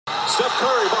Seth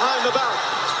Curry behind the back.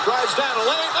 Drives down a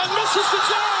lane and misses the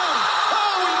jam.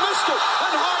 Oh, he missed it.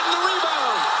 And Harden the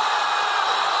rebound.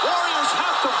 Warriors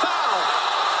have to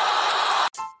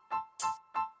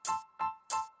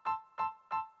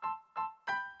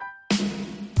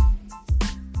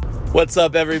foul. What's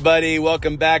up, everybody?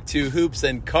 Welcome back to Hoops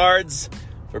and Cards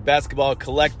for basketball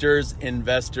collectors,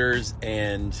 investors,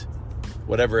 and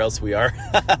whatever else we are.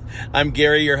 I'm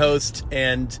Gary, your host,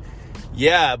 and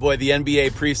yeah, boy, the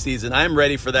NBA preseason, I'm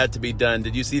ready for that to be done.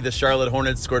 Did you see the Charlotte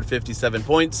Hornets scored 57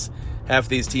 points? Half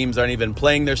these teams aren't even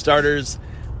playing their starters.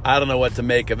 I don't know what to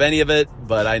make of any of it,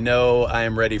 but I know I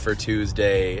am ready for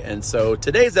Tuesday. And so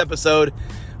today's episode,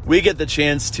 we get the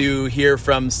chance to hear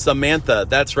from Samantha.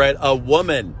 That's right, a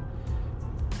woman.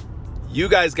 You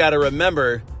guys got to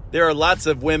remember, there are lots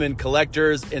of women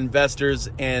collectors, investors,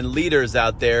 and leaders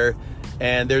out there,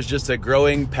 and there's just a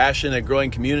growing passion, a growing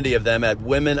community of them at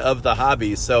Women of the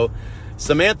Hobby. So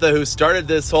Samantha, who started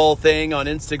this whole thing on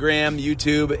Instagram,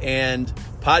 YouTube, and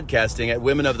podcasting at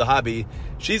Women of the Hobby,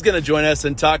 she's going to join us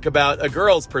and talk about a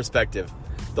girl's perspective,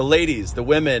 the ladies, the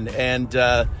women, and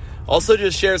also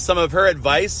just share some of her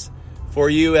advice for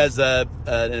you as an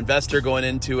investor going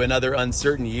into another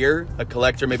uncertain year, a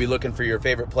collector maybe looking for your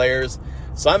favorite players.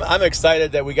 So I'm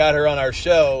excited that we got her on our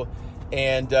show,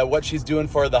 and what she's doing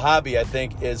for the hobby, I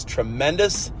think, is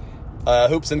tremendous.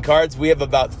 Hoops and Cards, we have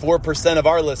about 4% of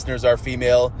our listeners are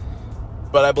female,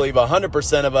 but I believe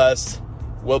 100% of us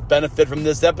will benefit from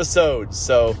this episode.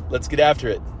 So let's get after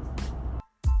it.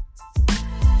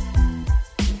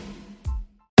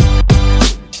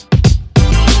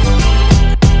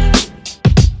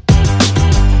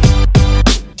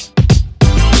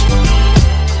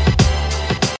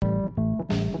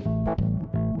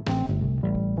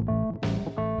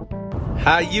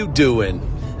 How you doing?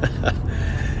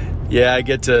 Yeah, I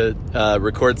get to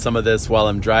record some of this while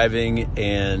I'm driving,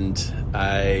 and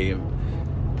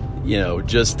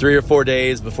just 3 or 4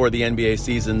 days before the NBA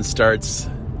season starts,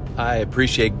 I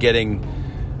appreciate getting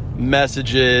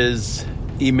messages,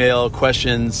 email,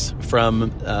 questions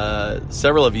from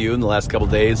several of you in the last couple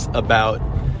days about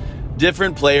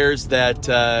different players that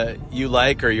you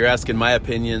like, or you're asking my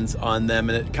opinions on them,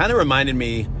 and it kind of reminded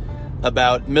me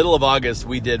about middle of August,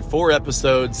 we did 4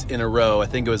 episodes in a row. I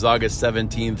think it was August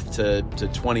 17th to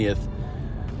 20th.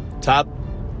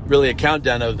 Really a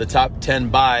countdown of the top 10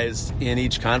 buys in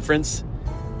each conference.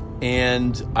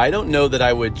 And I don't know that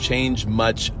I would change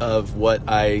much of what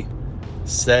I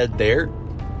said there,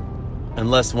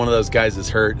 unless one of those guys is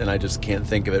hurt and I just can't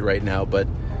think of it right now. But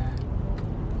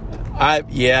I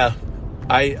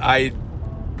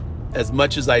as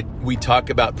much as we talk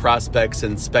about prospects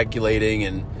and speculating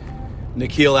and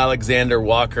Nickeil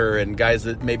Alexander-Walker and guys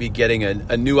that may be getting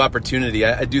a new opportunity,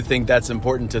 I do think that's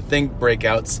important to think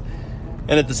breakouts.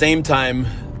 And at the same time,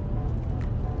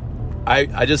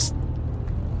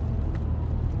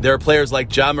 there are players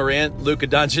like Ja Morant, Luka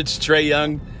Doncic, Trae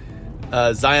Young,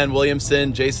 Zion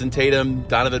Williamson, Jason Tatum,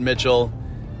 Donovan Mitchell,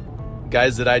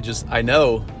 guys that I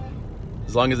know,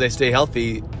 as long as they stay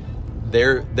healthy,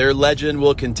 their legend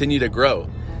will continue to grow.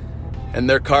 And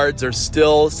their cards are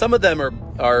still, some of them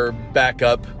are back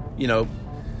up,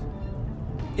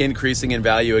 increasing in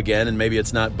value again, and maybe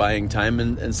it's not buying time,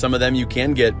 and some of them you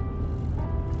can get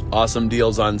awesome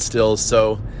deals on still.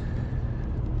 So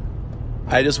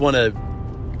I just want to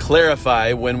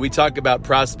clarify, when we talk about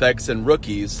prospects and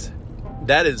rookies,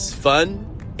 that is fun,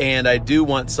 and I do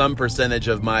want some percentage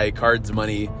of my cards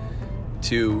money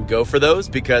to go for those,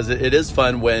 because it is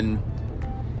fun when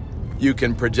you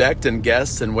can project and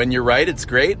guess, and when you're right, it's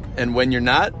great. And when you're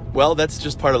not, well, that's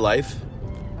just part of life,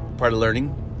 part of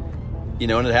learning,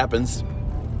 and it happens.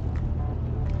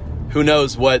 Who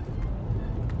knows what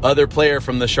other player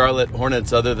from the Charlotte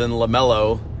Hornets other than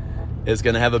LaMelo is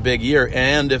going to have a big year,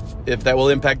 and if that will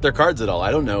impact their cards at all.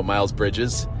 I don't know. Miles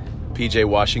Bridges, PJ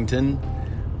Washington,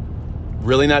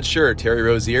 really not sure. Terry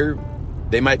Rozier,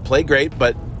 they might play great,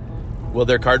 but will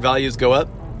their card values go up?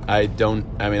 I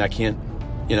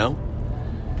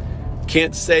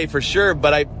can't say for sure,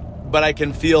 but I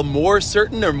can feel more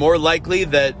certain or more likely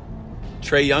that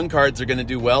Trae Young cards are going to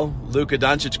do well. Luka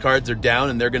Doncic cards are down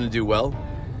and they're going to do well.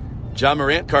 Ja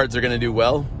Morant cards are going to do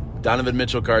well. Donovan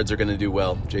Mitchell cards are going to do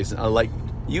well. Jason,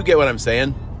 you get what I'm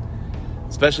saying?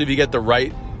 Especially if you get the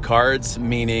right cards,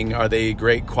 meaning are they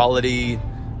great quality,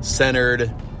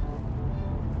 centered?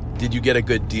 Did you get a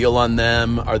good deal on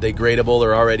them? Are they gradable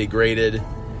or already graded?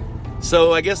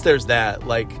 So I guess there's that.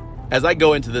 As I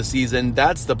go into the season,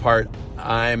 that's the part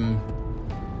I'm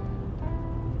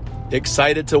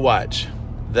excited to watch.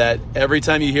 That every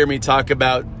time you hear me talk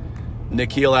about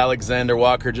Nickeil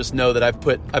Alexander-Walker, just know that I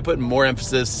put more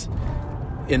emphasis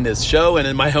in this show and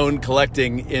in my own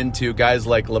collecting into guys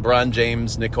like LeBron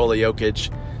James, Nikola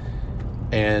Jokic,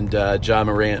 and Ja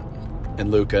Morant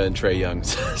and Luka and Trae Young.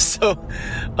 So,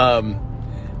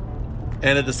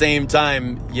 and at the same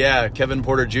time, Kevin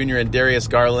Porter Jr. and Darius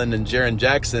Garland and Jaren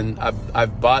Jackson,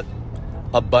 I've bought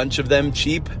a bunch of them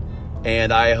cheap,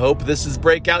 and I hope this is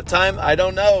breakout time. I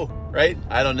don't know, right?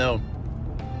 I don't know.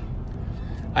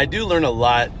 I do learn a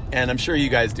lot, and I'm sure you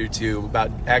guys do too,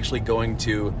 about actually going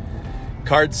to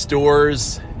card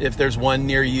stores, if there's one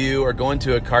near you, or going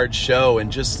to a card show.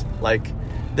 And just like,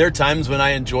 there are times when I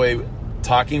enjoy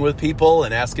talking with people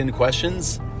and asking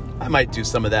questions. I might do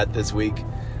some of that this week.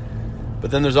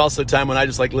 But then there's also time when I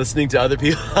just like listening to other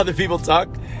people talk,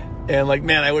 and like,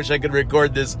 man, I wish I could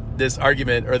record this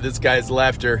argument or this guy's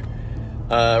laughter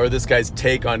or this guy's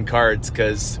take on cards,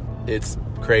 because it's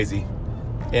crazy.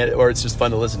 Or it's just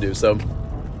fun to listen to. So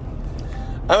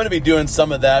I'm going to be doing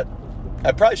some of that.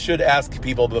 I probably should ask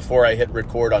people before I hit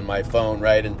record on my phone,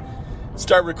 right? And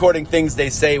start recording things they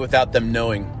say without them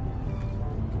knowing.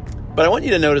 But I want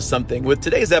you to notice something. With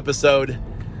today's episode,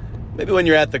 maybe when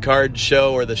you're at the card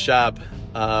show or the shop,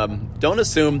 don't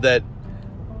assume that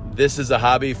this is a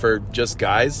hobby for just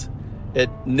guys. It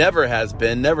never has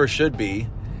been, never should be.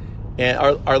 And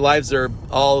our lives are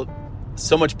all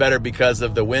so much better because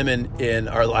of the women in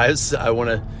our lives. I want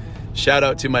to shout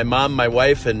out to my mom, my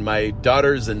wife, and my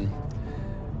daughters and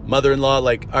mother-in-law.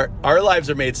 Like, our lives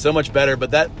are made so much better,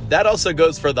 but that also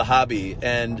goes for the hobby.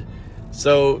 And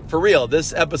so for real,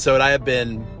 this episode, I have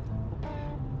been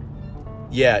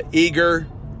eager,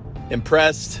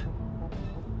 impressed,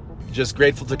 just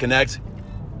grateful to connect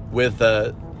with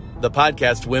the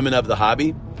podcast Women of the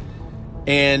Hobby.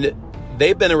 And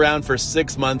they've been around for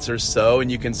 6 months or so,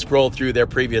 and you can scroll through their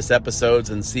previous episodes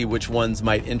and see which ones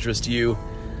might interest you,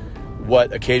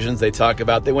 what occasions they talk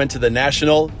about. They went to the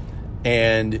National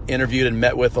and interviewed and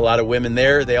met with a lot of women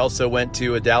there. They also went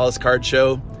to a Dallas card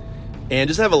show and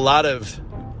just have a lot of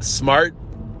smart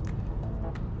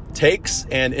takes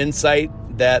and insight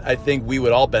that I think we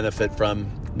would all benefit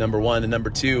from, number one. And number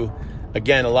two,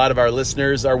 again, a lot of our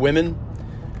listeners are women.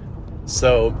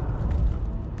 So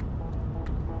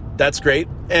that's great.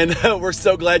 And we're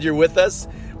so glad you're with us.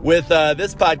 With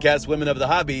this podcast, Women of the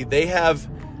Hobby, they have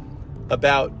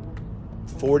about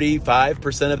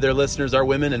 45% of their listeners are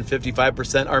women and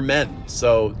 55% are men.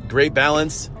 So great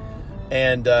balance.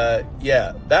 And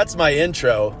that's my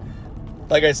intro.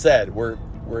 Like I said, we're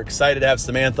excited to have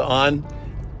Samantha on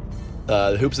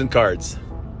Hoops and Cards.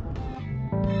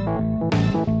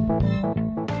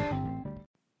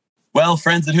 Well,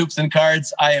 friends at Hoops and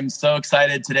Cards, I am so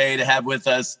excited today to have with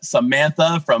us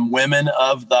Samantha from Women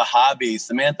of the Hobby.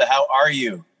 Samantha, how are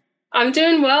you? I'm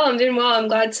doing well. I'm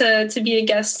glad to be a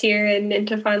guest here and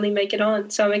to finally make it on.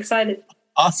 So I'm excited.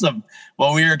 Awesome.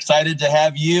 Well, we're excited to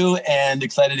have you and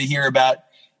excited to hear about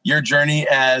your journey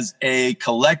as a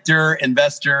collector,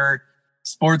 investor,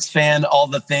 sports fan, all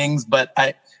the things. But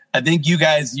I think you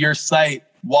guys, your site,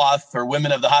 WOTH, or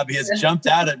Women of the Hobby, has jumped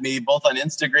out at me both on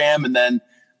Instagram and then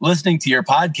listening to your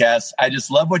podcast. I just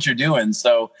love what you're doing.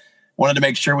 So wanted to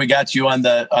make sure we got you on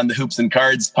the Hoops and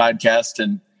Cards podcast.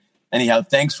 And anyhow,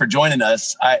 thanks for joining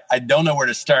us. I don't know where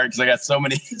to start because I got so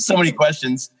many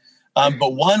questions.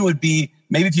 But one would be,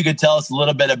 maybe if you could tell us a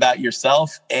little bit about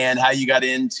yourself and how you got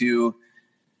into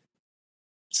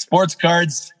sports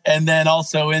cards and then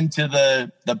also into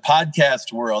the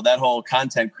podcast world, that whole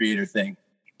content creator thing.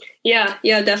 Yeah,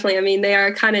 definitely. I mean, they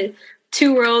are kind of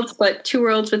two worlds, but two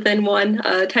worlds within one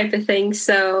type of thing.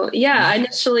 So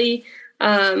initially,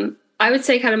 I would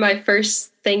say kind of my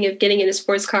first thing of getting into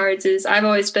sports cards is I've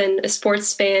always been a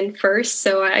sports fan first.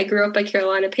 So I grew up a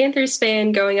Carolina Panthers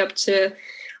fan, going up to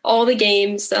all the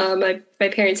games. My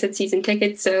parents had season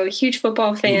tickets, so a huge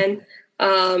football fan.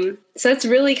 So that's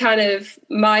really kind of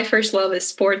my first love is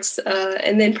sports.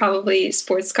 And then probably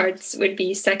sports cards would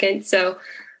be second. So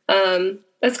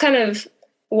that's kind of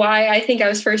why I think I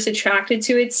was first attracted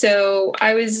to it. So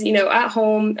I was, at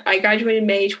home. I graduated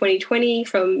May 2020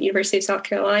 from University of South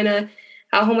Carolina,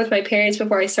 at home with my parents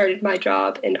before I started my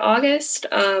job in August.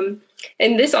 And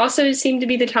this also seemed to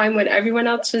be the time when everyone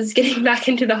else was getting back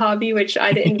into the hobby, which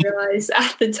I didn't realize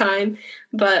at the time.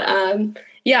 But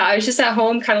I was just at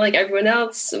home, kind of like everyone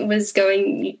else was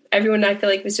going. Everyone I feel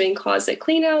like was doing closet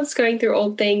cleanouts, going through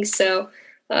old things. So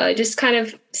just kind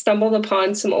of stumbled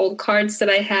upon some old cards that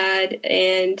I had,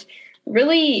 and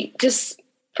really just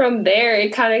from there,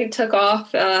 it kind of took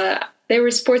off. There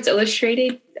were Sports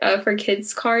Illustrated for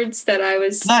kids cards that I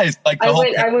was nice, like the whole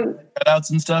cutouts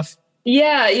and stuff.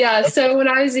 Yeah. So when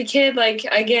I was a kid, like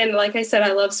I said,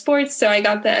 I love sports, so I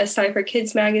got the SI for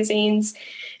Kids magazines,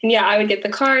 and I would get the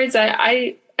cards.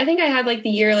 I I think I had like the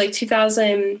year like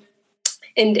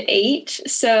 2008.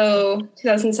 So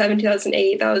 2007,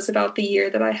 2008, that was about the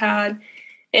year that I had.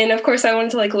 And of course I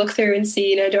wanted to like look through and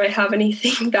see, do I have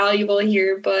anything valuable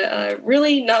here? But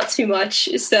really not too much.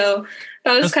 So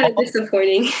that was kind of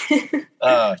disappointing.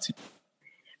 But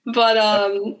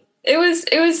it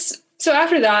was so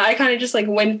after that I kind of just like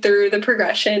went through the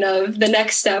progression of the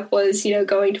next step was,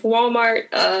 going to Walmart.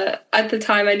 At the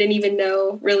time I didn't even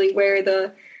know really where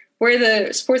the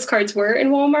sports cards were in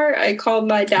Walmart. I called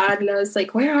my dad and I was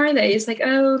like, where are they? He's like,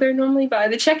 oh, they're normally by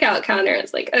the checkout counter. I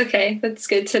was like, okay, that's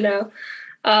good to know.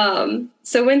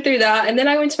 So went through that. And then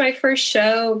I went to my first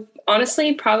show,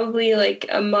 honestly, probably like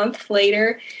a month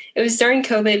later. It was during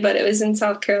COVID, but it was in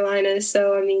South Carolina.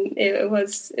 So, I mean, it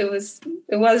was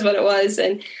what it was.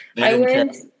 And I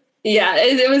went,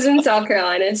 it was in South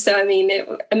Carolina. So, I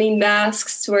mean,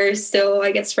 masks were still,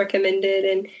 I guess,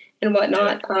 recommended and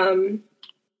whatnot.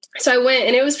 So I went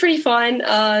and it was pretty fun.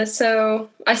 So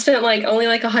I spent only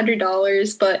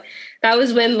 $100, but that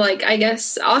was when I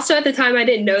guess also at the time I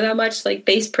didn't know that much.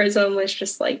 Base Prism was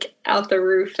just out the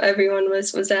roof. Everyone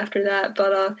was after that.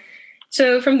 But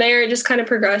so from there it just kind of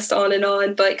progressed on and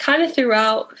on, but kind of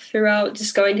throughout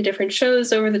just going to different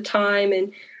shows over the time.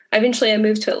 And eventually I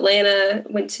moved to Atlanta,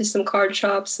 went to some card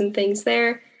shops and things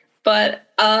there. But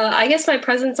I guess my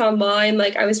presence online,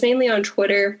 I was mainly on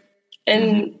Twitter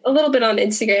and a little bit on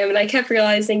Instagram. And I kept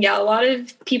realizing, a lot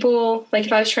of people,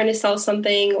 if I was trying to sell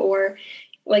something or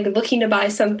looking to buy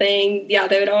something,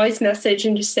 they would always message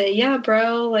and just say, yeah,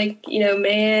 bro,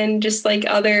 man, just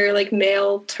other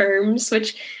male terms,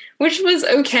 which was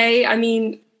okay. I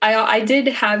mean, I did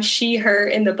have she, her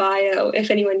in the bio if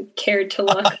anyone cared to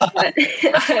look, but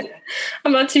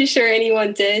I'm not too sure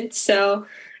anyone did. So,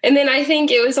 and then I think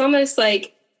it was almost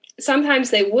sometimes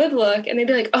they would look and they'd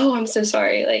be like, oh, I'm so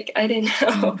sorry. I didn't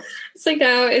know. It's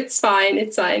no, it's fine.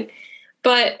 It's fine.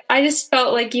 But I just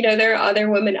felt there are other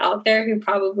women out there who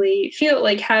probably feel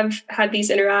have had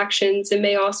these interactions and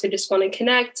may also just want to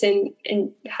connect and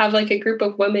have a group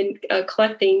of women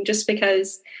collecting, just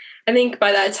because I think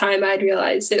by that time I'd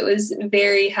realized it was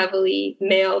very heavily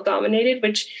male dominated,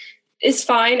 which is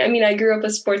fine. I mean, I grew up a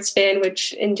sports fan,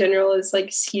 which in general is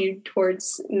skewed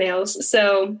towards males.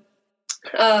 So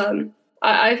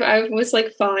I was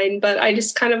fine, but I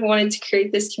just kind of wanted to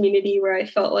create this community where I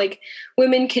felt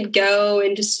women could go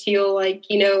and just feel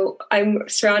I'm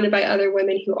surrounded by other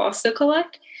women who also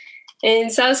collect.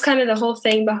 And so that was kind of the whole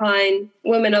thing behind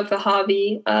Women of the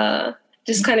Hobby,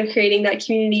 just kind of creating that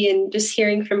community and just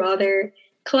hearing from other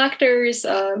collectors,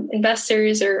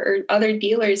 investors, or other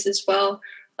dealers as well,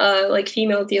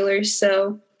 female dealers.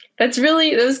 So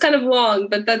it was kind of long,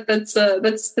 but that's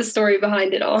the story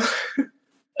behind it all.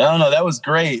 No, that was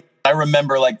great. I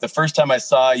remember the first time I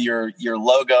saw your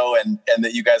logo and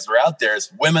that you guys were out there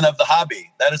is Women of the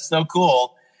Hobby. That is so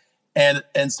cool. And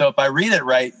so if I read it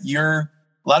right, a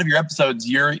lot of your episodes,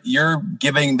 you're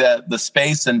giving the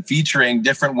space and featuring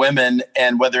different women,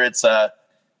 and whether it's a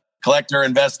collector,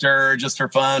 investor, just for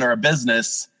fun, or a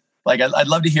business, I'd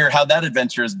love to hear how that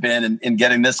adventure has been in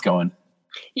getting this going.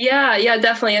 Yeah,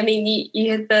 definitely. I mean,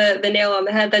 you hit the nail on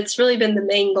the head. That's really been the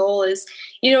main goal is,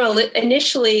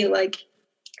 initially,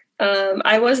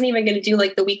 I wasn't even going to do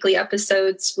the weekly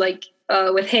episodes,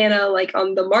 with Hannah,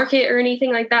 on the market or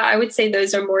anything like that. I would say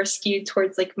those are more skewed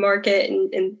towards market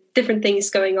and different things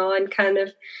going on kind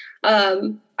of.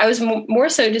 I was more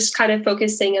so just kind of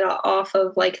focusing it off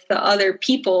of the other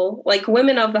people,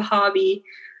 Women of the Hobby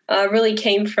really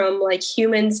came from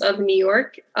Humans of New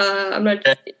York.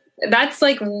 That's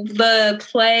the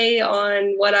play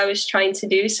on what I was trying to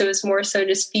do. So it's more so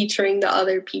just featuring the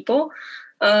other people.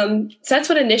 So that's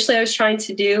what initially I was trying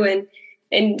to do.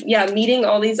 And meeting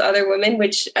all these other women,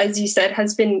 which, as you said,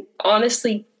 has been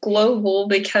honestly global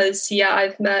because,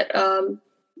 I've met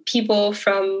people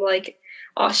from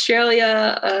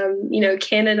Australia,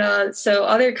 Canada, so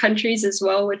other countries as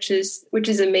well, which is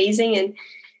amazing. And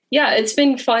it's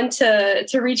been fun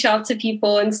to reach out to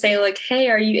people and say hey,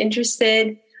 are you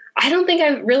interested? I don't think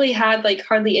I've really had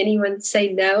hardly anyone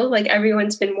say no.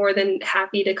 Everyone's been more than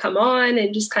happy to come on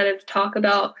and just kind of talk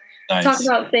about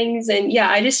things. And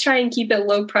I just try and keep it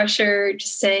low pressure,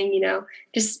 just saying,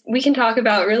 just we can talk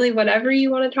about really whatever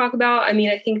you want to talk about. I mean,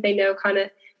 I think they know kind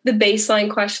of the baseline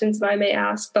questions that I may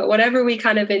ask, but whatever we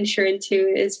kind of venture into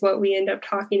is what we end up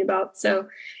talking about. So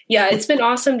it's been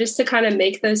awesome just to kind of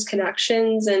make those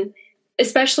connections, and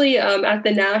especially at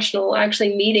the National,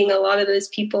 actually meeting a lot of those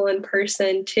people in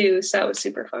person too. So that was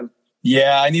super fun.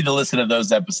 Yeah, I need to listen to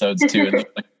those episodes too.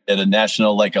 At a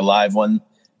National, a live one.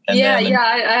 I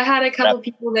had a couple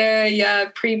people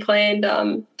there, pre-planned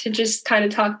to just kind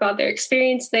of talk about their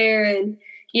experience there. And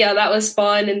yeah, that was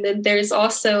fun. And then there's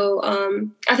also,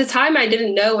 at the time I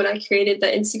didn't know when I created the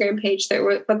Instagram page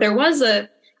but there was a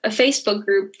Facebook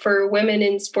group for women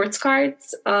in sports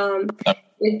cards.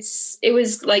 It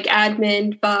was like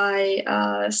admin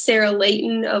by Sarah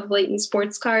Layton of Layton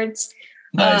Sports Cards.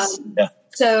 Nice. Yeah.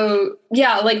 So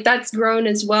yeah, like that's grown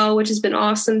as well, which has been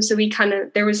awesome. So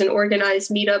there was an organized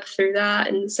meetup through that.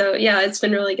 And so, yeah, it's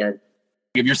been really good.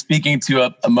 If you're speaking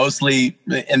to a mostly,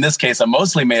 in this case, a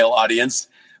mostly male audience,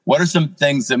 what are some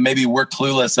things that maybe we're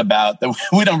clueless about that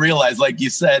we don't realize? Like you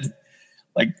said,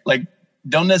 like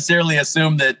don't necessarily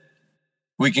assume that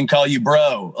we can call you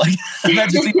bro. Like that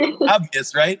just seems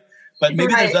obvious, right? But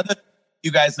maybe there's other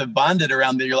you guys have bonded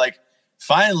around that you're like,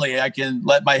 finally, I can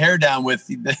let my hair down with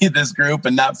this group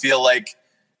and not feel like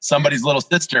somebody's little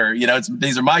sister. You know,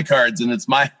 these are my cards and it's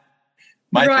my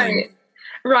thing.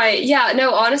 Right. Yeah.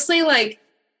 No, honestly, like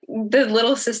the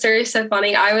little sister is so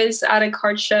funny. I was at a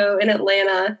card show in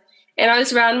Atlanta and I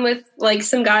was around with like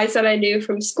some guys that I knew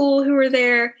from school who were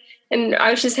there. And I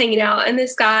was just hanging out. And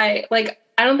this guy, like,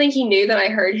 I don't think he knew that I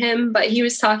heard him, but he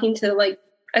was talking to like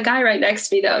a guy right next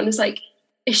to me though. And was like,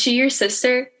 is she your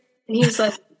sister? And he was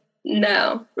like,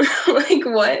 no. Like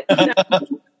what? No.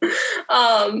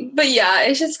 But yeah,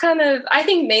 it's just kind of, I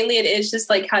think mainly it is just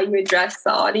like how you address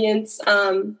the audience.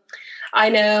 I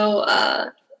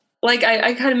know, like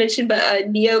I kind of mentioned, but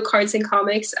Neo Cards and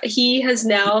Comics, he has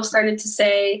now started to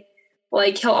say,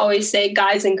 like, he'll always say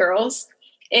guys and girls.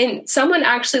 And someone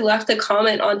actually left a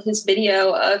comment on his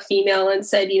video, a female, and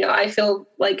said, you know, I feel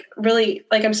like really,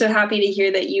 like, I'm so happy to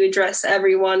hear that you address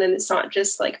everyone and it's not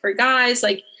just like for guys.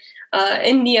 Like,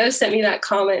 and Neo sent me that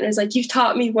comment and was like, you've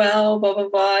taught me well, blah, blah,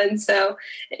 blah. And so,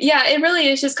 yeah, it really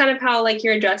is just kind of how like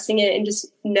you're addressing it and just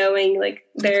knowing like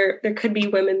there could be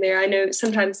women there. I know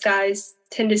sometimes guys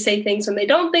tend to say things when they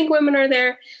don't think women are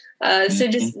there. So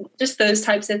just those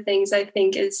types of things, I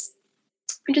think, is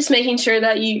just making sure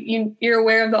that you're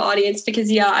aware of the audience,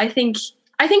 because yeah, I think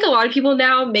a lot of people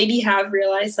now maybe have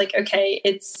realized like, okay,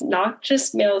 it's not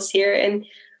just males here. And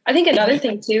I think another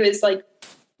thing too is like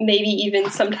maybe even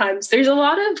sometimes there's a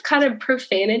lot of kind of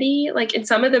profanity like in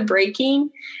some of the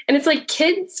breaking, and it's like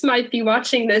kids might be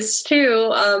watching this too.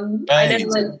 I know,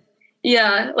 like,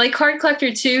 yeah, like Card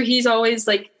Collector too, he's always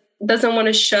like doesn't want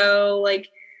to show like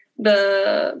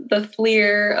the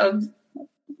fleer of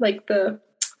like the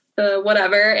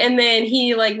whatever, and then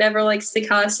he like never likes to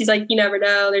cuss. He's like, you never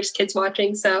know, there's kids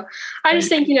watching. So I just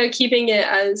think, you know, keeping it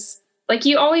as like,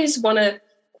 you always want to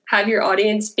have your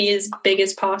audience be as big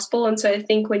as possible, and so I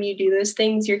think when you do those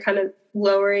things, you're kind of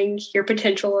lowering your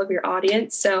potential of your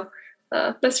audience. So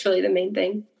that's really the main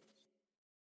thing.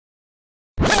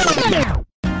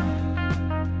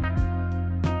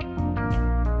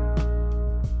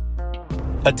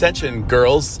 Attention,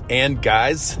 girls and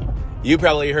guys. You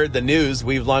probably heard the news.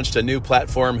 We've launched a new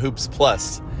platform, Hoops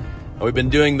Plus. We've been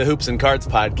doing the Hoops and Cards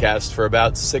podcast for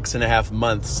about 6.5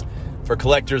 months for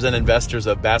collectors and investors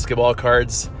of basketball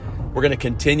cards. We're going to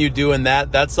continue doing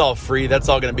that. That's all free. That's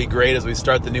all going to be great as we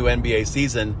start the new NBA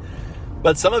season.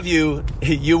 But some of you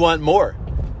want more.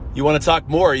 You want to talk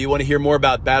more. You want to hear more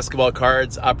about basketball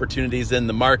cards, opportunities in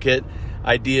the market,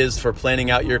 ideas for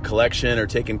planning out your collection or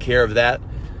taking care of that.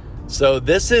 So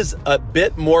this is a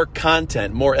bit more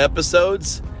content, more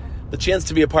episodes, the chance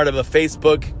to be a part of a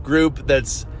Facebook group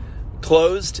that's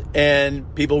closed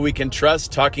and people we can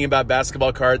trust talking about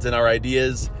basketball cards and our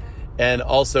ideas, and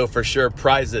also for sure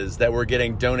prizes that we're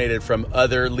getting donated from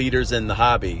other leaders in the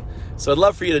hobby. So I'd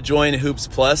love for you to join Hoops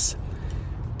Plus.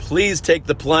 Please take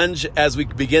the plunge as we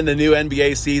begin the new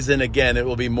NBA season. Again, it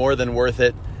will be more than worth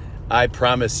it, I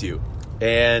promise you.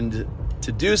 And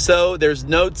to do so, there's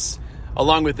notes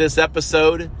along with this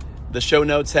episode. The show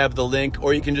notes have the link,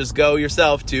 or you can just go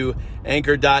yourself to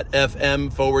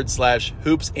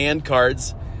anchor.fm/hoops and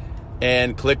cards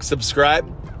and click subscribe,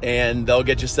 and they'll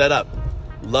get you set up.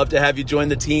 Love to have you join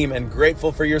the team and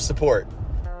grateful for your support.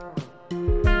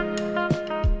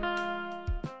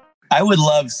 I would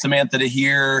love, Samantha, to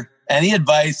hear any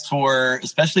advice for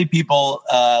especially people,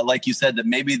 like you said, that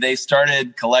maybe they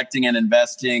started collecting and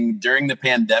investing during the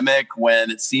pandemic when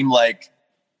it seemed like,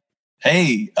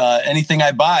 hey, anything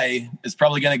I buy is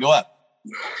probably going to go up.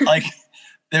 Like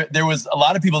there was a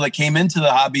lot of people that came into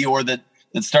the hobby or that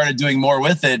started doing more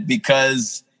with it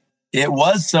because it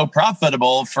was so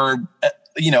profitable for,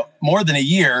 more than a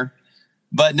year.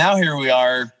 But now here we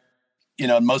are,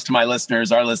 most of our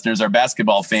listeners are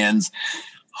basketball fans,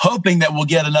 hoping that we'll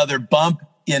get another bump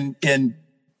in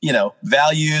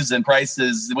values and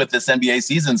prices with this NBA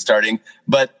season starting.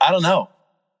 But I don't know,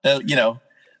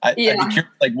 I'd be curious,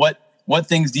 like what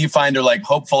things do you find are like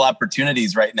hopeful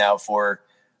opportunities right now for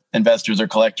investors or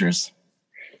collectors?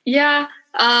 Yeah.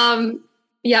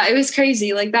 Yeah, it was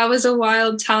crazy. Like that was a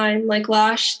wild time. Like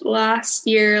last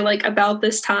year, like about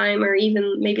this time, or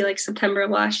even maybe like September of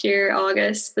last year,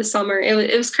 August, the summer,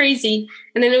 it was crazy.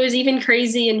 And then it was even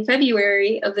crazy in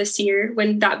February of this year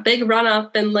when that big run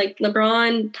up and like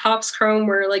LeBron Topps Chrome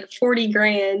were like 40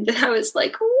 grand. And I was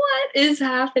like, what is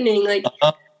happening? Like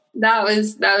that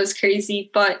was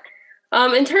crazy. But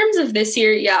in terms of this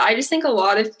year, yeah, I just think a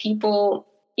lot of people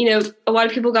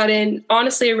got in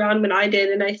honestly around when I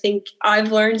did. And I think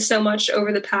I've learned so much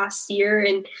over the past year.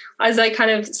 And as I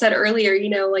kind of said earlier,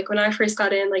 like when I first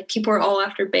got in, like people were all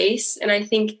after base. And I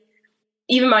think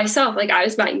even myself, like I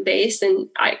was buying base and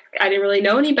I didn't really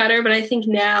know any better, but I think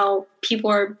now people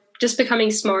are just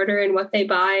becoming smarter in what they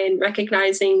buy and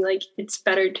recognizing like it's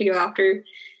better to go after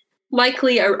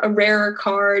likely a rarer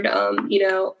card.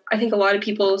 I think a lot of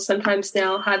people sometimes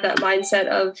now have that mindset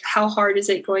of how hard is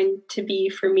it going to be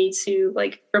for me to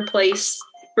like replace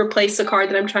the card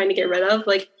that I'm trying to get rid of.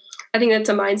 Like, I think that's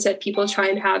a mindset people try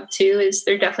and have too, is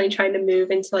they're definitely trying to move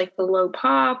into like the low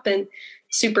pop and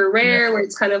super rare, where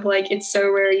it's kind of like, it's so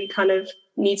rare you kind of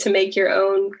need to make your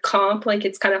own comp. Like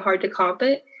it's kind of hard to comp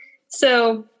it.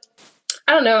 So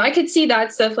I don't know. I could see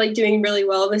that stuff like doing really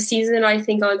well this season. I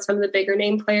think on some of the bigger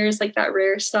name players, like that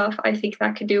rare stuff, I think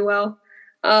that could do well.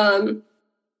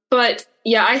 But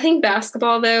yeah, I think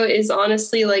basketball though is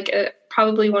honestly like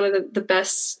probably one of the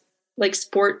best like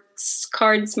sports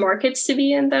cards markets to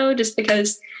be in though, just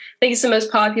because I think it's the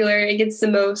most popular. It gets the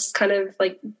most kind of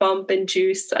like bump and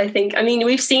juice. I mean,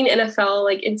 we've seen NFL,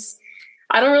 like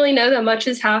I don't really know that much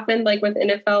has happened like with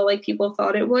NFL like people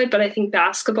thought it would, but I think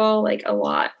basketball, like a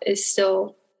lot is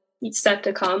still set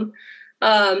to come.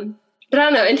 But I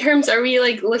don't know, in terms, are we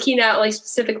like looking at like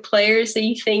specific players that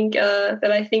you think that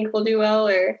I think will do well,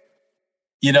 or?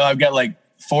 I've got like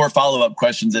 4 follow-up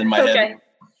questions in my head.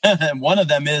 And one of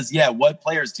them is, what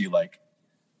players do you like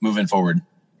moving forward?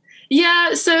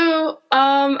 Yeah, so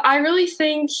I really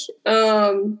think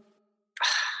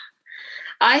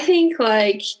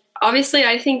like, obviously,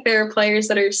 I think there are players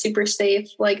that are super safe.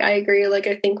 Like, I agree. Like,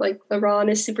 I think, like, LeBron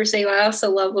is super safe. I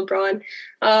also love LeBron.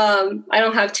 I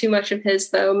don't have too much of his,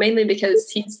 though, mainly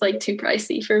because he's, like, too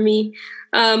pricey for me.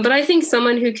 But I think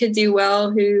someone who could do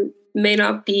well, who may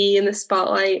not be in the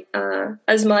spotlight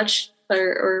as much,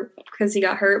 or because he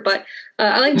got hurt. But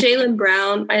I like Jaylen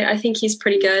Brown. I think he's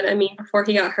pretty good. I mean, before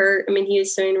he got hurt, I mean, he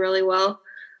was doing really well.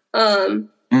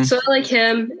 So I like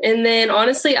him. And then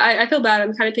honestly, I feel bad.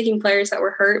 I'm kind of picking players that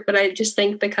were hurt, but I just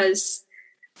think because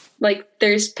like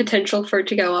there's potential for it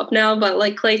to go up now, but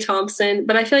like Klay Thompson,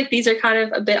 but I feel like these are kind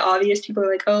of a bit obvious. People are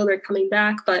like, oh, they're coming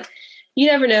back, but you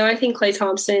never know. I think Klay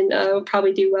Thompson will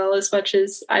probably do well, as much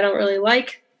as I don't really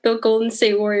like the Golden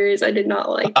State Warriors. I did not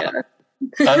like, I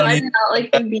did not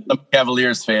like them beating. I'm a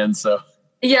Cavaliers fan, so.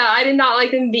 Yeah, I did not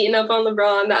like them beating up on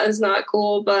LeBron. That was not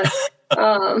cool, but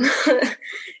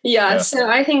yeah, so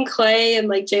I think Klay and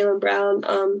like Jaylen Brown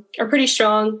are pretty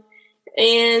strong.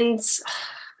 And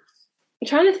I'm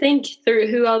trying to think through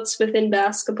who else within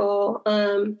basketball.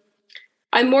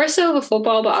 I'm more so of a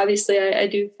football, but obviously I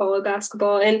do follow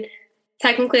basketball. And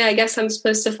technically, I guess I'm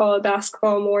supposed to follow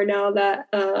basketball more now that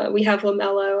we have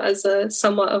LaMelo as a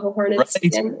somewhat of a Hornets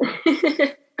fan.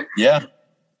 Yeah.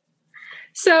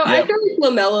 So I feel like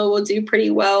LaMelo will do pretty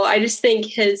well. I just think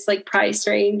his like price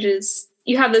range is,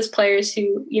 you have those players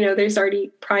who, there's already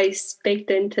price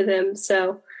baked into them.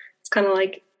 So it's kind of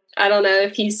like, I don't know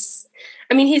if he's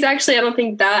actually, I don't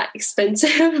think that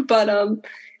expensive, but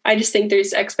I just think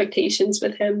there's expectations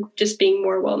with him just being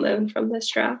more well-known from this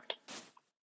draft.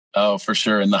 Oh, for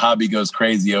sure. And the hobby goes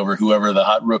crazy over whoever the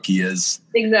hot rookie is.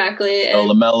 Exactly. So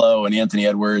LaMelo and Anthony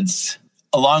Edwards,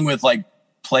 along with like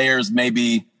players,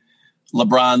 maybe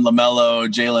LeBron, LaMelo,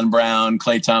 Jaylen Brown,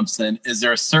 Klay Thompson. Is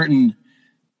there a certain,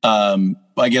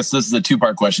 I guess this is a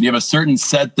 2-part question. Do you have a certain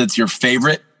set that's your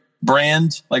favorite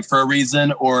brand, like for a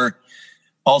reason? Or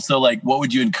also like, what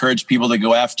would you encourage people to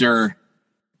go after?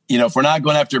 If we're not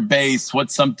going after base,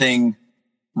 what's something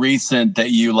recent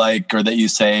that you like, or that you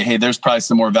say, hey, there's probably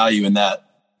some more value in that?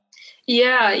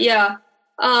 Yeah.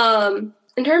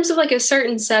 In terms of like a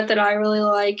certain set that I really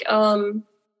like, I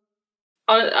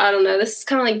don't know, this is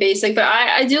kind of like basic, but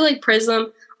I do like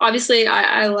Prism. Obviously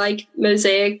I like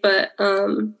Mosaic, but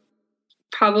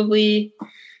probably,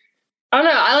 I don't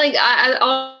know,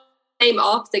 I'll name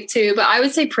Optic too, but I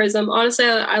would say Prism. Honestly,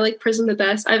 I like Prism the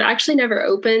best. I've actually never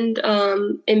opened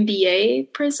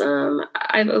NBA Prism.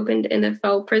 I've opened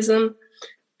NFL Prism.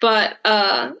 But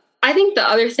I think the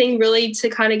other thing really to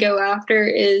kind of go after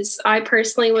is, I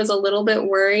personally was a little bit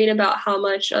worried about how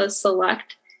much a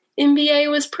Select NBA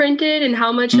was printed and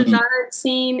how much of that I've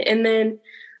seen. And then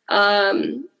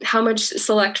how much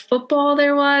select football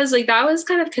there was. Like that was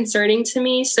kind of concerning to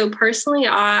me. So personally,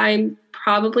 I'm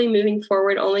probably moving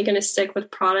forward only going to stick with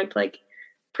product like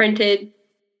printed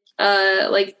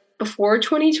like before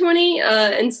 2020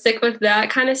 and stick with that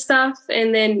kind of stuff.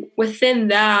 And then within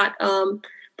that,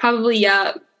 probably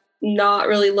not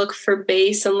really look for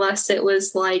base unless it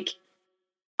was like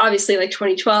obviously like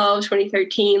 2012,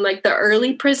 2013, like the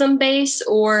early Prism base,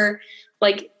 or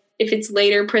like if it's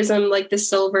later Prism, like the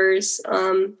silvers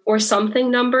or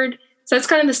something numbered. So that's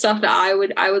kind of the stuff that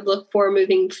I would look for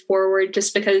moving forward,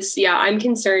 just because, I'm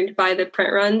concerned by the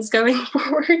print runs going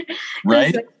forward.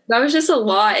 Right. That was just a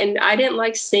lot. And I didn't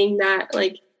like seeing that,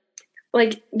 like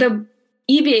the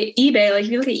eBay, like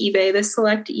if you look at eBay, the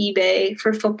select eBay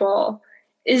for football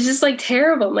is just like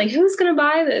terrible. I'm like, who's going to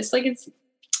buy this? Like it's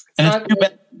not too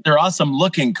bad. They're awesome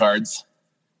looking cards.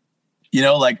 You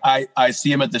know, like I see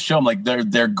them at the show. I'm like,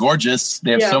 they're gorgeous.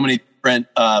 They have so many different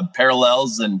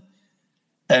parallels and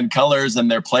colors,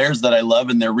 and they're players that I love,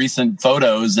 and their recent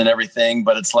photos and everything.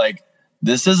 But it's like,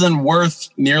 this isn't worth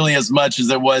nearly as much as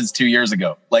it was 2 years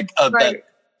ago. Like that,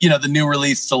 the new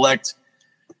release select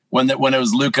when it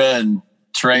was Luka and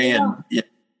Trey and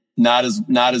not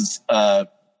as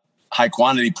high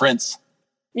quantity prints.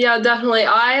 Yeah, definitely.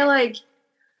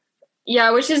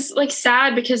 Which is like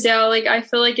sad because I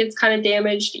feel like it's kind of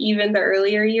damaged even the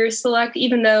earlier years select,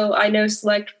 even though I know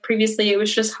select previously it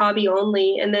was just hobby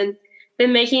only, and then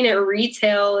making it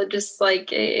retail, it just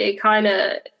like it kind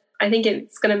of, I think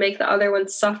it's going to make the other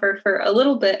ones suffer for a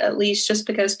little bit at least, just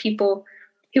because people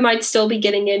who might still be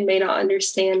getting in may not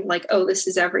understand like, oh, this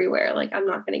is everywhere. Like I'm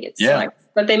not going to get select,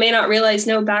 but they may not realize,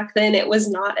 no, back then it was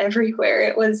not everywhere.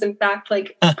 It was in fact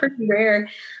like pretty rare,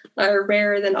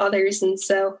 rarer than others. And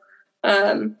so,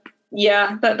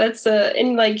 that's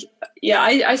and like,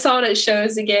 I saw it at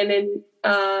shows again in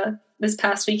this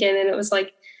past weekend, and it was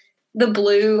like the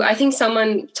blue. I think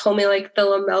someone told me like the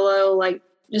LaMelo, like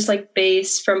just like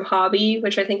base from Hobby,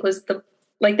 which I think was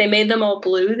they made them all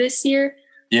blue this year.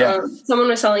 Yeah. Someone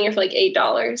was selling it for like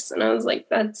 $8, and I was like,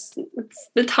 that's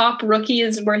the top rookie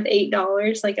is worth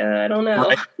 $8. Like, I don't know.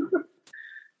 Right.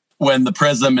 When the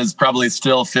Prism is probably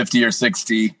still 50 or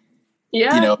 60.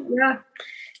 Yeah.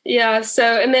 Yeah.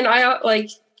 So, and then I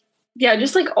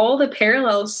just like all the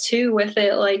parallels too with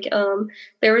it. Like,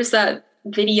 there was that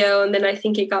video, and then I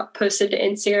think it got posted to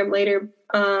Instagram later.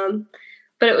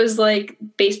 But it was like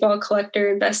Baseball Collector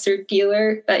Investor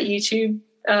Dealer, that YouTube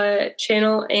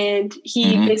channel, and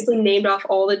he basically named off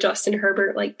all the Justin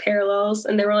Herbert like parallels,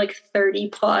 and there were like 30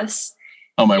 plus.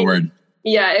 Oh my word.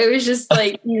 Yeah, it was just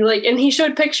like and he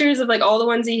showed pictures of like all the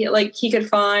ones he could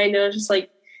find, and it was just like,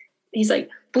 he's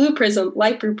like blue prism,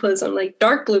 light blue prism, like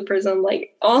dark blue prism,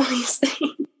 like all these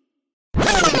things.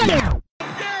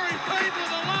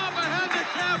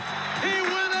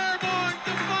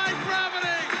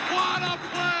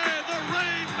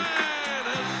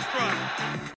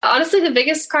 Honestly, the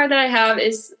biggest card that I have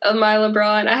is my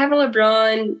LeBron. I have a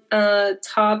LeBron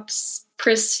Topps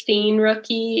Pristine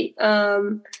rookie.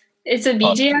 It's a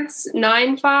BGS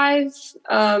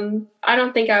 9.5. I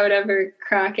don't think I would ever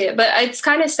crack it, but it's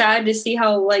kind of sad to see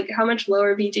how much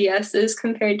lower BGS is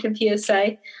compared to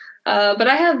PSA. But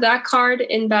I have that card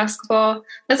in basketball.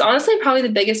 That's honestly probably the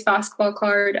biggest basketball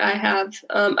card I have.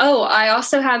 I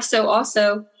also have,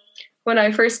 when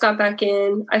I first got back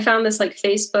in, I found this like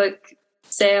Facebook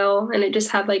sale, and it just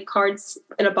had like cards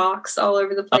in a box all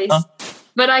over the place.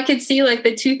 But I could see like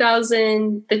the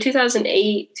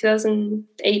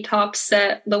 2008 Topps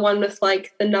set, the one with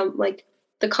like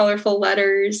the colorful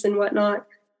letters and whatnot.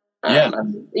 That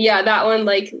one,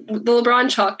 like the LeBron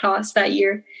chalk toss that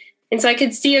year. And so I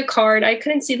could see a card. I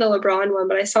couldn't see the LeBron one,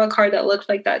 but I saw a card that looked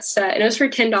like that set, and it was for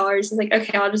 $10. I was like,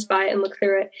 okay, I'll just buy it and look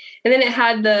through it. And then it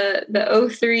had the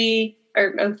 03.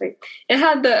 It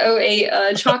had the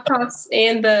 08 chalk toss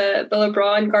and the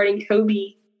LeBron guarding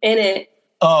Kobe in it.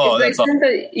 Oh, that's awesome.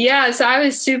 So I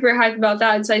was super hyped about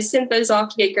that. And so I sent those off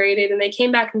to get graded, and they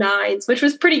came back 9s, which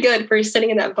was pretty good for sitting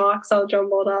in that box all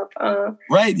jumbled up.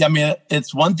 Right. I mean,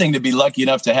 it's one thing to be lucky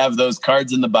enough to have those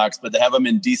cards in the box, but to have them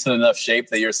in decent enough shape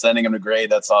that you're sending them to grade,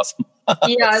 that's awesome. I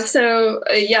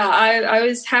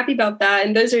was happy about that.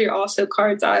 And those are also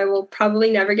cards I will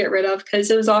probably never get rid of, because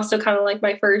it was also kind of like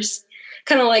my first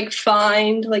kind of like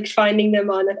finding them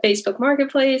on a Facebook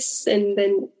marketplace, and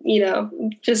then,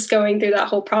 just going through that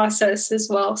whole process as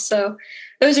well. So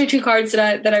those are 2 cards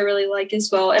that I really like as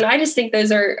well. And I just think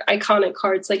those are iconic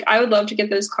cards. Like I would love to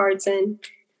get those cards in.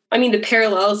 I mean, the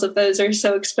parallels of those are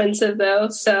so expensive though.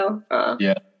 So,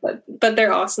 but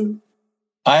they're awesome.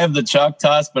 I have the chalk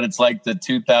toss, but it's like the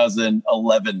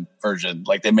 2011 version.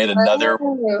 Like they made another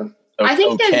I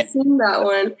think I've seen that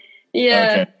one. Yeah.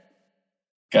 Okay.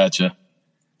 Gotcha.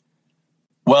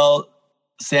 Well,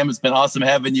 Sam, it's been awesome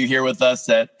having you here with us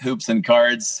at Hoops and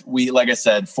Cards. Like I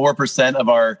said, 4% of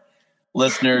our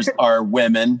listeners are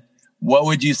women. What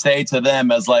would you say to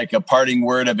them as like a parting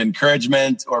word of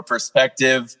encouragement or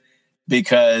perspective?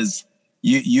 Because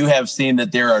you have seen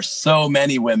that there are so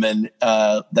many women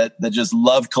that just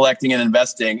love collecting and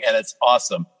investing, and it's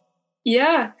awesome.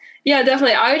 Yeah,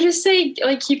 definitely. I would just say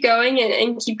like keep going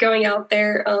and keep going out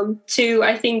there. Too,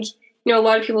 I think a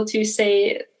lot of people too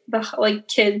say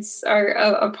kids are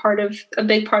a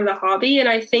big part of the hobby, and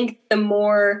I think the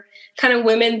more kind of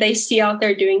women they see out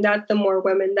there doing that, the more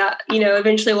women that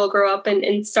eventually will grow up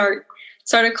and start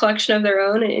a collection of their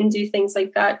own and do things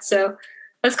like that. So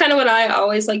that's kind of what I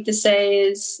always like to say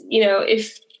is,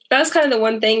 if that's kind of the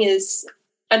one thing is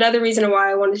another reason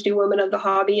why I wanted to do Women of the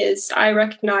Hobby is I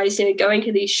recognize, going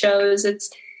to these shows,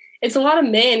 it's a lot of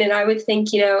men. And I would think,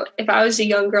 if I was a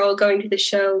young girl going to the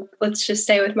show, let's just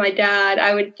say with my dad,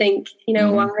 I would think,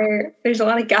 there's a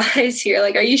lot of guys here.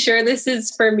 Like, are you sure this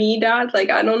is for me, Dad? Like,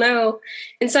 I don't know.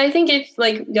 And so I think if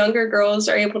like younger girls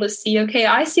are able to see, okay,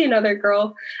 I see another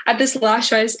girl at this last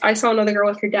show, I saw another girl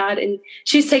with her dad and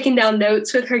she's taking down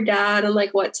notes with her dad on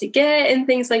like what to get and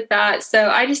things like that. So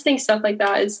I just think stuff like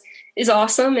that is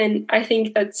awesome. And I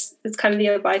think that's kind of the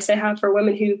advice I have for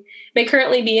women who may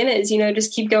currently be in it is,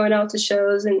 just keep going out to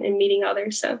shows and meeting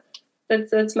others. So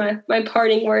that's my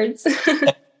parting words.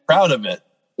 Proud of it.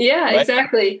 Yeah, right?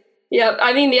 Exactly. Yeah.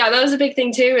 I mean, yeah, that was a big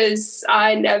thing too, is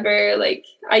I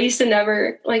used to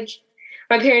never my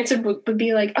parents would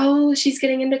be like, oh, she's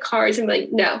getting into cards. And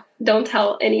like, no, don't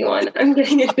tell anyone I'm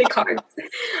getting into cards.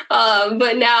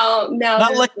 But now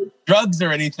not like drugs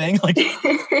or anything. Like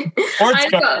I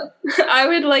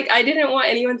didn't want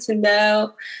anyone to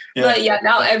know. Yeah. But yeah,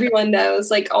 now everyone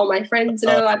knows. Like all my friends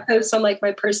know. I post on like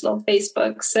my personal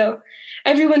Facebook. So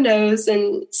everyone knows.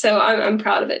 And so I'm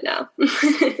proud of it now.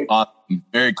 Awesome.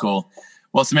 Very cool.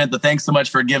 Well, Samantha, thanks so much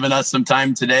for giving us some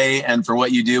time today and for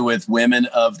what you do with Women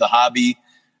of the Hobby.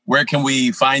 Where can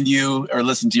we find you or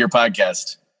listen to your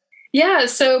podcast? Yeah,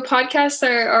 so podcasts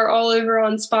are all over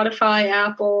on Spotify,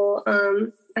 Apple,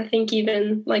 I think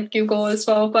even like Google as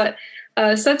well. But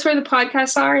so that's where the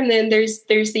podcasts are. And then there's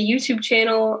the YouTube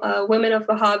channel, Women of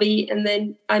the Hobby. And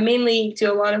then I mainly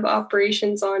do a lot of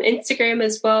operations on Instagram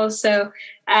as well. So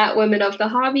at Women of the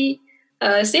Hobby.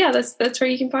 So yeah, that's where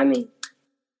you can find me.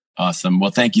 Awesome.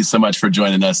 Well, thank you so much for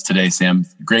joining us today, Sam.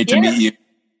 Great to meet you.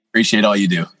 Appreciate all you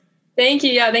do. Thank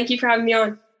you. Yeah, thank you for having me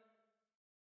on.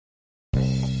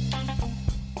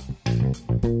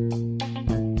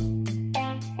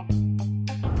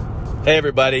 Hey,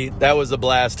 everybody. That was a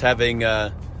blast having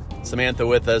Samantha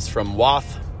with us from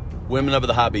WOTH, Women of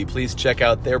the Hobby. Please check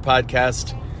out their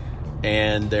podcast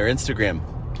and their Instagram.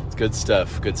 It's good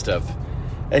stuff. Good stuff.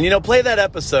 And, play that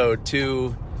episode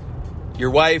to your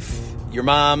wife, your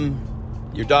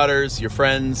mom, your daughters, your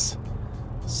friends,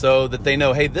 so that they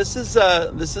know, hey, this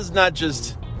is not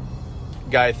just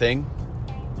guy thing,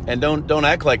 and don't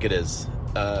act like it is.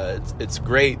 It's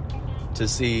great to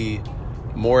see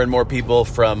more and more people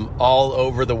from all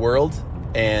over the world,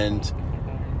 and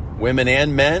women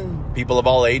and men, people of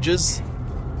all ages,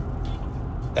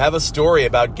 have a story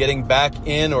about getting back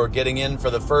in or getting in for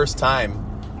the first time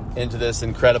into this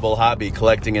incredible hobby,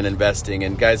 collecting and investing.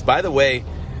 And guys, by the way,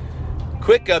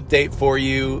 quick update for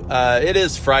you. It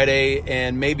is Friday,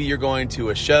 and maybe you're going to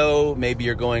a show. Maybe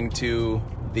you're going to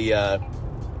the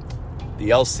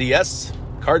LCS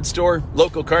card store,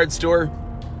 local card store,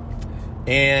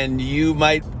 and you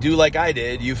might do like I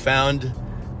did. You found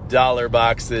dollar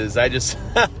boxes. I just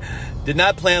did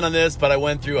not plan on this, but I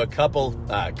went through a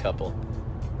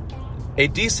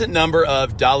decent number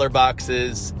of dollar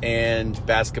boxes and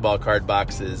basketball card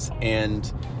boxes,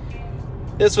 and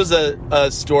this was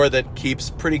a store that keeps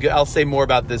pretty good. I'll say more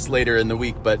about this later in the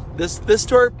week, but this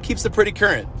store keeps it pretty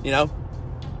current,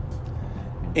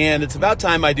 And it's about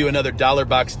time I do another Dollar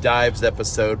Box Dives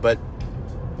episode, but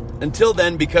until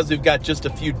then, because we've got just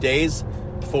a few days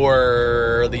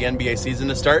for the NBA season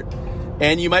to start,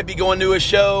 and you might be going to a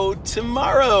show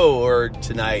tomorrow or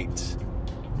tonight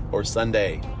or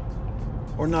Sunday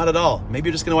or not at all. Maybe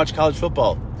you're just going to watch college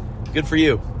football. Good for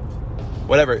you.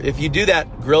 Whatever. If you do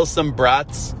that, grill some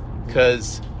brats,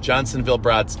 because Johnsonville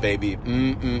brats, baby.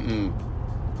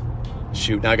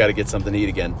 Shoot, now I got to get something to eat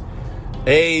again.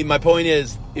 Hey, my point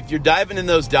is, if you're diving in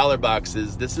those dollar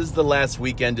boxes, this is the last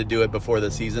weekend to do it before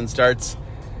the season starts.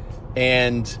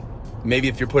 And maybe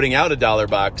if you're putting out a dollar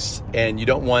box and you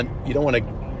don't want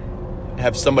to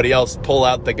have somebody else pull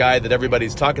out the guy that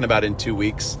everybody's talking about in 2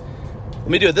 weeks, let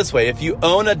me do it this way. If you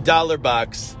own a dollar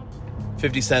box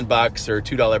 50-cent box or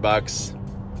 $2 box,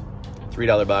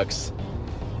 $3 box.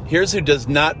 Here's who does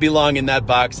not belong in that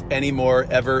box anymore,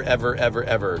 ever,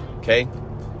 okay?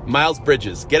 Miles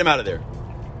Bridges. Get him out of there.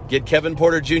 Get Kevin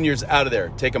Porter Jr.'s out of there.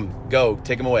 Take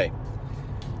him away.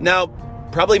 Now,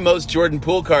 probably most Jordan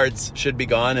Poole cards should be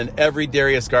gone, and every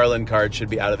Darius Garland card should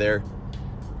be out of there.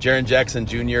 Jaren Jackson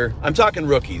Jr. I'm talking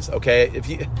rookies, okay?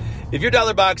 If your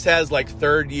dollar box has like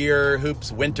third-year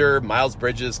Hoops Winter Miles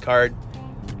Bridges card,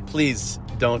 please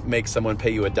don't make someone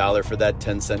pay you $1 for that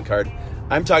 10-cent card.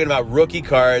 I'm talking about rookie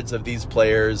cards of these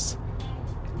players.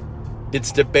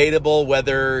 It's debatable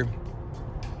whether,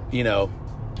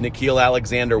 Nickeil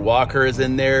Alexander-Walker is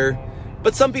in there.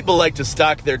 But some people like to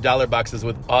stock their dollar boxes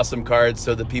with awesome cards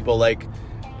so that people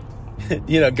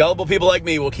gullible people like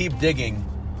me will keep digging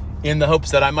in the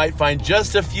hopes that I might find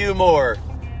just a few more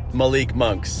Malik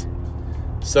Monks.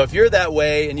 So if you're that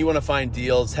way and you want to find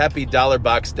deals, happy dollar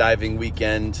box diving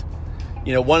weekend.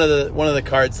 One of the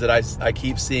cards that I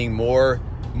keep seeing more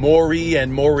of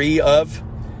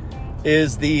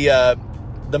is the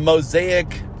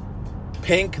mosaic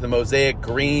pink, the mosaic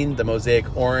green, the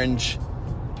mosaic orange.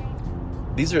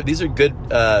 These are good.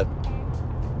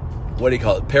 What do you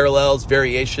call it? Parallels,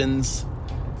 variations.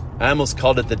 I almost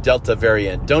called it the Delta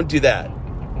variant. Don't do that.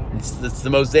 It's the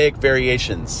mosaic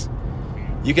variations.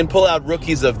 You can pull out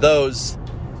rookies of those.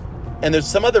 And there's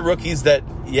some other rookies that,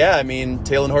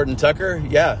 Taylor Horton-Tucker,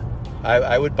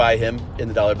 I would buy him in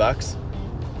the dollar box.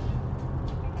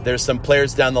 There's some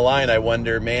players down the line I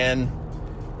wonder, man,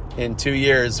 in 2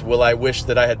 years, will I wish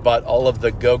that I had bought all of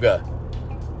the Goga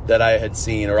that I had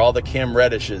seen, or all the Cam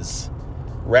Reddishes.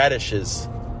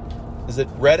 Is it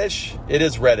Reddish? It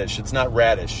is Reddish. It's not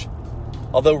Radish.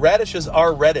 Although radishes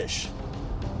are reddish.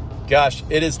 Gosh,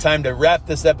 it is time to wrap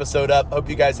this episode up. Hope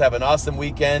you guys have an awesome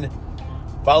weekend.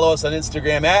 Follow us on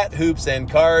Instagram at Hoops and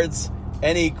Cards.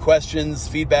 Any questions,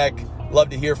 feedback, love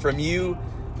to hear from you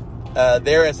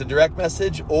there as a direct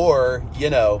message, or,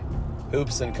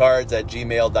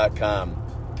 hoopsandcards@gmail.com.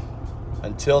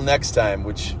 Until next time,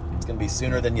 which is going to be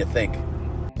sooner than you think.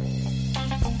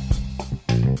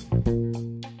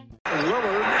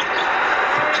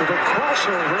 Lillard to the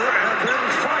crossover and then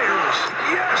fires.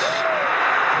 Yes!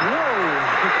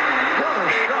 Whoa! What a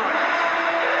shot!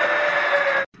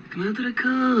 Come out to the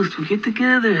coast. We'll get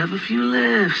together. Have a few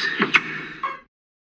laughs.